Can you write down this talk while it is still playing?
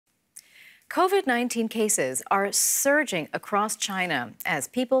COVID-19 cases are surging across China as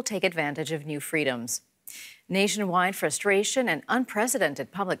people take advantage of new freedoms. Nationwide frustration and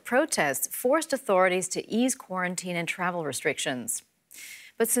unprecedented public protests forced authorities to ease quarantine and travel restrictions.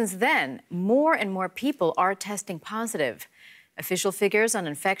 But since then, more and more people are testing positive. Official figures on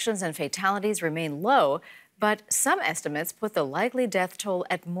infections and fatalities remain low, but some estimates put the likely death toll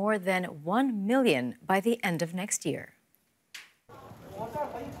at more than 1 million by the end of next year.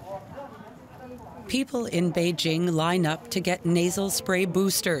 People in Beijing line up to get nasal spray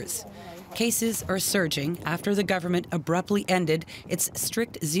boosters. Cases are surging after the government abruptly ended its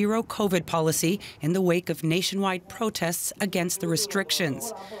strict zero COVID policy in the wake of nationwide protests against the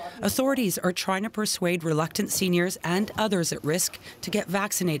restrictions. Authorities are trying to persuade reluctant seniors and others at risk to get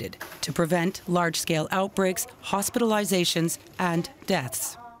vaccinated to prevent large-scale outbreaks, hospitalizations, and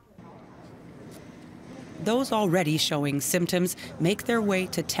deaths. Those already showing symptoms make their way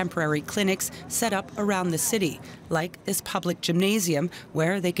to temporary clinics set up around the city, like this public gymnasium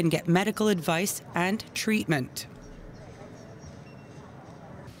where they can get medical advice and treatment.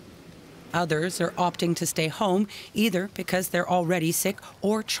 Others are opting to stay home, either because they're already sick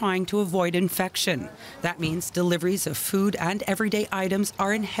or trying to avoid infection. That means deliveries of food and everyday items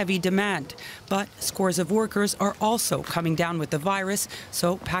are in heavy demand. But scores of workers are also coming down with the virus,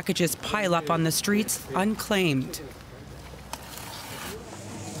 so packages pile up on the streets unclaimed.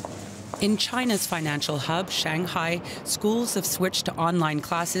 In China's financial hub, Shanghai, schools have switched to online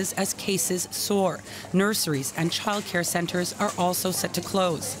classes as cases soar. Nurseries and childcare centers are also set to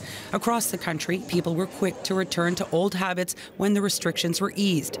close. Across the country, people were quick to return to old habits when the restrictions were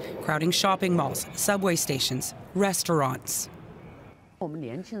eased, crowding shopping malls, subway stations, restaurants.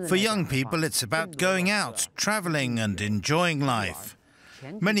 For young people, it's about going out, traveling and enjoying life.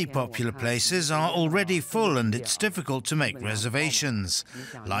 Many popular places are already full and it's difficult to make reservations.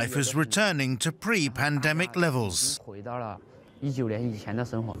 Life is returning to pre-pandemic levels.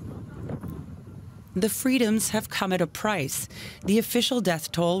 The freedoms have come at a price. The official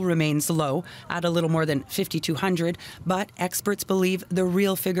death toll remains low at a little more than 5,200, but experts believe the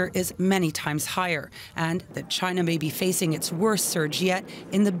real figure is many times higher and that China may be facing its worst surge yet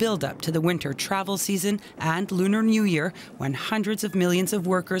in the build-up to the winter travel season and Lunar New Year, when hundreds of millions of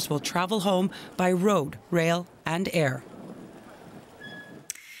workers will travel home by road, rail and air.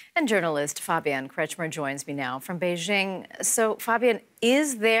 And journalist Fabian Kretschmer joins me now from Beijing. So, Fabian,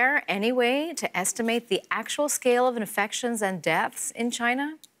 is there any way to estimate the actual scale of infections and deaths in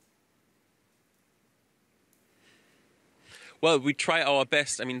China? Well, we try our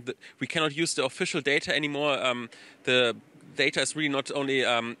best. I mean, we cannot use the official data anymore. The data is really not only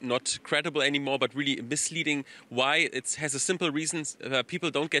not credible anymore, but really misleading. Why? It has a simple reason. People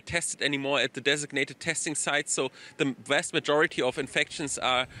don't get tested anymore at the designated testing sites, so the vast majority of infections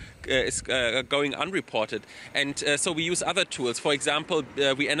is going unreported. And so we use other tools. For example,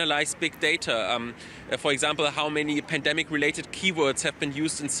 we analyze big data. For example, how many pandemic-related keywords have been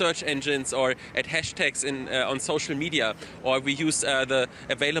used in search engines or at hashtags on social media, or we use the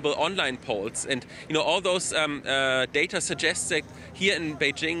available online polls. And all those data suggests that here in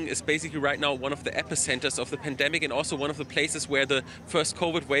Beijing is basically right now one of the epicenters of the pandemic and also one of the places where the first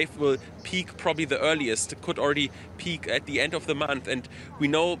COVID wave will peak probably the earliest. It could already peak at the end of the month. And we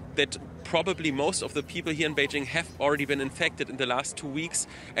know that probably most of the people here in Beijing have already been infected in the last 2 weeks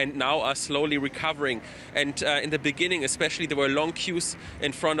and now are slowly recovering. And in the beginning, especially, there were long queues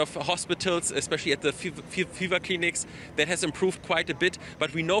in front of hospitals, especially at the fever clinics. That has improved quite a bit.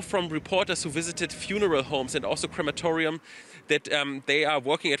 But we know from reporters who visited funeral homes and also crematorium that they are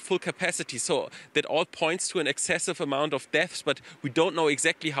working at full capacity. So that all points to an excessive amount of deaths, but we don't know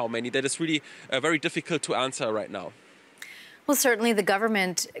exactly how many. That is really very difficult to answer right now. Well, certainly the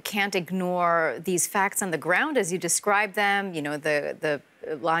government can't ignore these facts on the ground as you describe them. The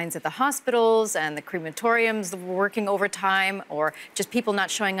lines at the hospitals and the crematoriums working overtime, or just people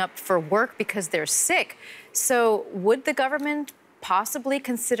not showing up for work because they're sick. So would the government possibly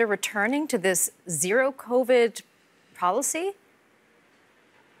consider returning to this zero COVID policy?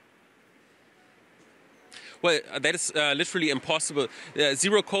 Well, that is literally impossible.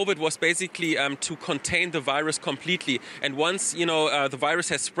 Zero COVID was basically to contain the virus completely. And once, the virus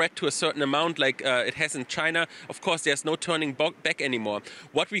has spread to a certain amount, like it has in China, of course, there's no turning back anymore.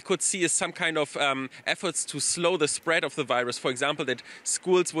 What we could see is some kind of efforts to slow the spread of the virus. For example, that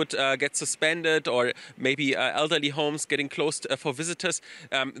schools would get suspended, or maybe elderly homes getting closed for visitors.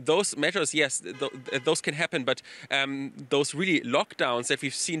 Those measures, yes, those can happen. But those really lockdowns that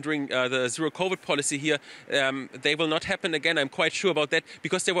we've seen during the zero COVID policy here, they will not happen again. I'm quite sure about that,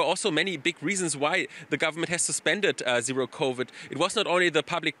 because there were also many big reasons why the government has suspended zero COVID. It was not only the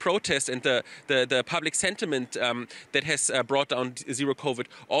public protest and the public sentiment that has brought down zero COVID,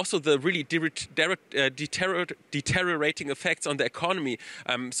 also the really deteriorating effects on the economy.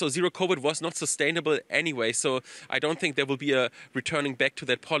 So zero COVID was not sustainable anyway. So I don't think there will be a returning back to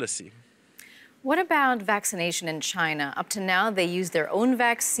that policy. What about vaccination in China? Up to now, they use their own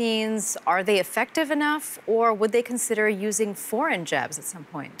vaccines. Are they effective enough, or would they consider using foreign jabs at some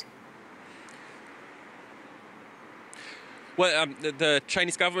point? Well, the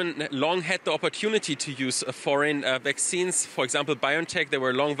Chinese government long had the opportunity to use foreign vaccines. For example, BioNTech, they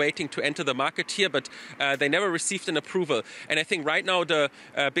were long waiting to enter the market here, but they never received an approval. And I think right now the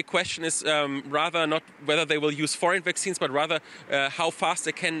big question is rather not whether they will use foreign vaccines, but rather how fast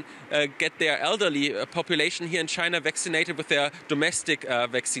they can get their elderly population here in China vaccinated with their domestic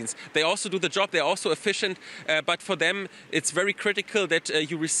vaccines. They also do the job, they're also efficient, but for them it's very critical that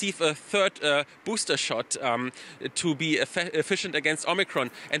you receive a third booster shot to be efficient against Omicron.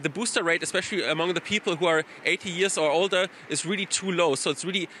 And the booster rate, especially among the people who are 80 years or older, is really too low. So it's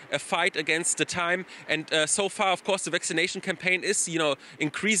really a fight against the time. And so far, of course, the vaccination campaign is,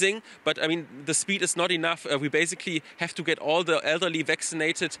 increasing. But I mean, the speed is not enough. We basically have to get all the elderly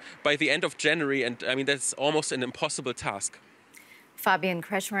vaccinated by the end of January. And I mean, that's almost an impossible task. Fabian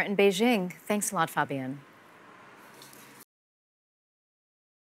Kretschmer in Beijing. Thanks a lot, Fabian.